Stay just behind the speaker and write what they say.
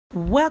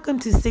Welcome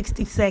to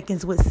 60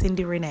 Seconds with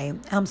CyndiRenee.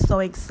 I'm so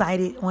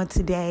excited on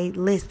today.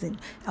 Listen,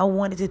 I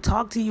wanted to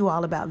talk to you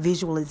all about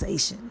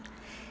visualization.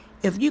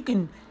 If you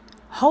can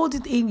hold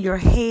it in your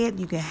head,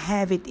 you can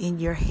have it in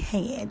your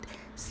hand.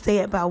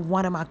 Said by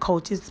one of my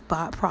coaches,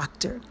 Bob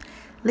Proctor.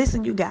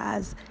 Listen, you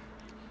guys,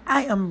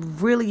 I am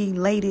really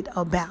elated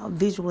about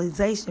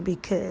visualization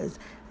because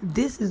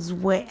this is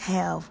what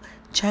have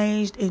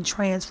changed and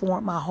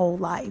transformed my whole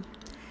life.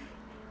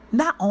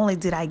 Not only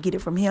did I get it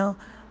from him,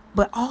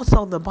 but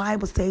also the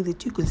Bible says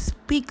that you can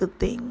speak a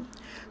thing.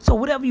 So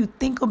whatever you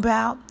think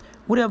about,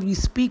 whatever you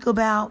speak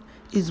about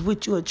is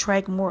what you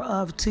attract more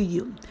of to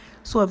you.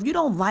 So if you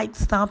don't like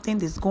something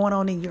that's going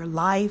on in your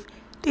life,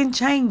 then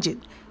change it.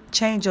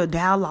 Change your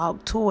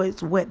dialogue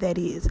towards what that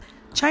is.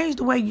 Change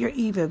the way you're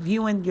even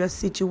viewing your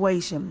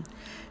situation.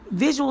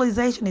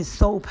 Visualization is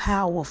so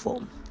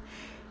powerful.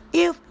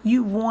 If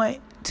you want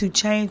to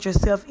change your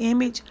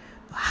self-image,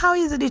 how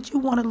is it that you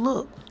want to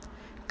look?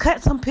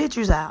 Cut some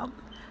pictures out.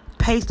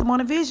 Paste them on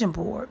a vision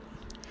board.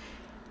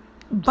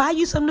 Buy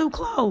you some new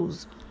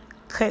clothes.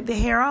 Cut the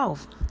hair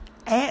off.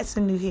 Add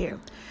some new hair.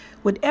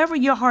 Whatever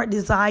your heart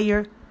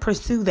desire,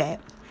 pursue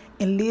that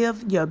and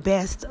live your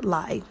best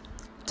life.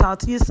 Talk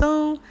to you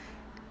soon.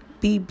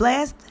 Be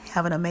blessed.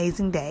 Have an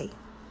amazing day.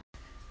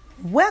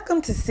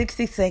 Welcome to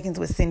 60 Seconds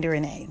with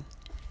CyndiRenee.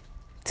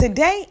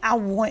 Today I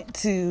want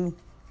to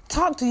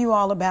talk to you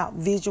all about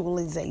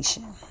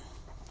visualization.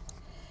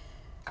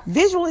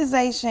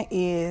 Visualization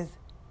is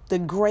the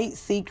great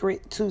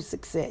secret to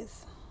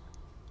success.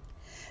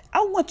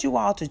 I want you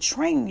all to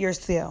train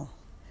yourself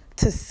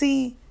to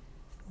see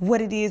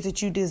what it is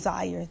that you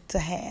desire to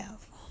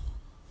have.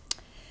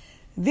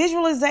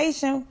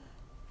 Visualization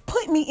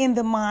put me in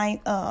the mind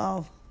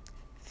of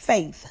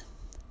faith,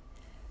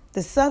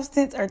 the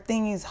substance or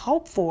things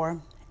hoped for,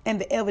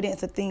 and the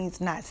evidence of things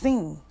not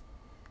seen.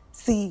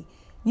 See,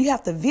 you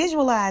have to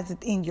visualize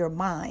it in your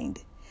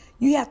mind.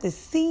 You have to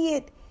see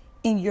it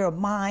in your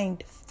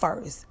mind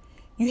first.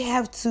 You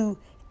have to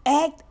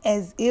act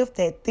as if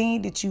that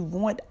thing that you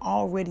want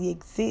already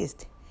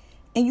exists.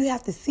 And you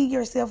have to see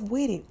yourself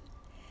with it.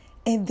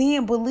 And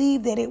then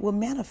believe that it will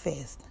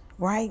manifest,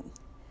 right?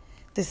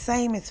 The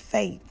same as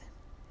faith.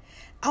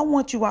 I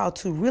want you all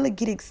to really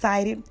get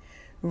excited,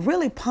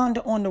 really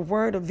ponder on the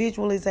word of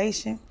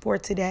visualization for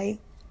today.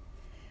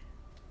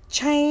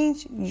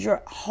 Change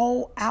your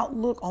whole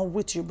outlook on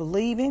what you're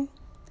believing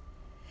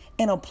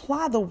and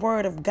apply the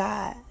word of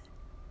God,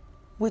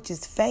 which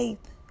is faith,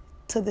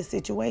 to the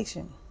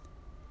situation.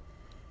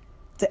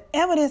 The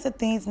evidence of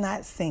things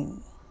not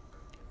seen,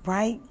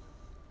 right?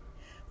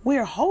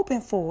 We're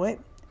hoping for it.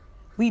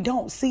 We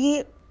don't see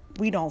it.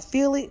 We don't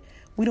feel it.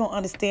 We don't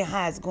understand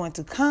how it's going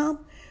to come,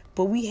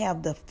 but we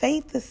have the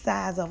faith the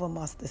size of a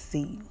mustard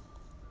seed.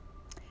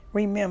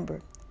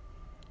 Remember,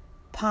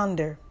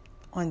 ponder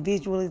on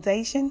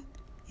visualization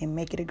and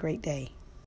make it a great day.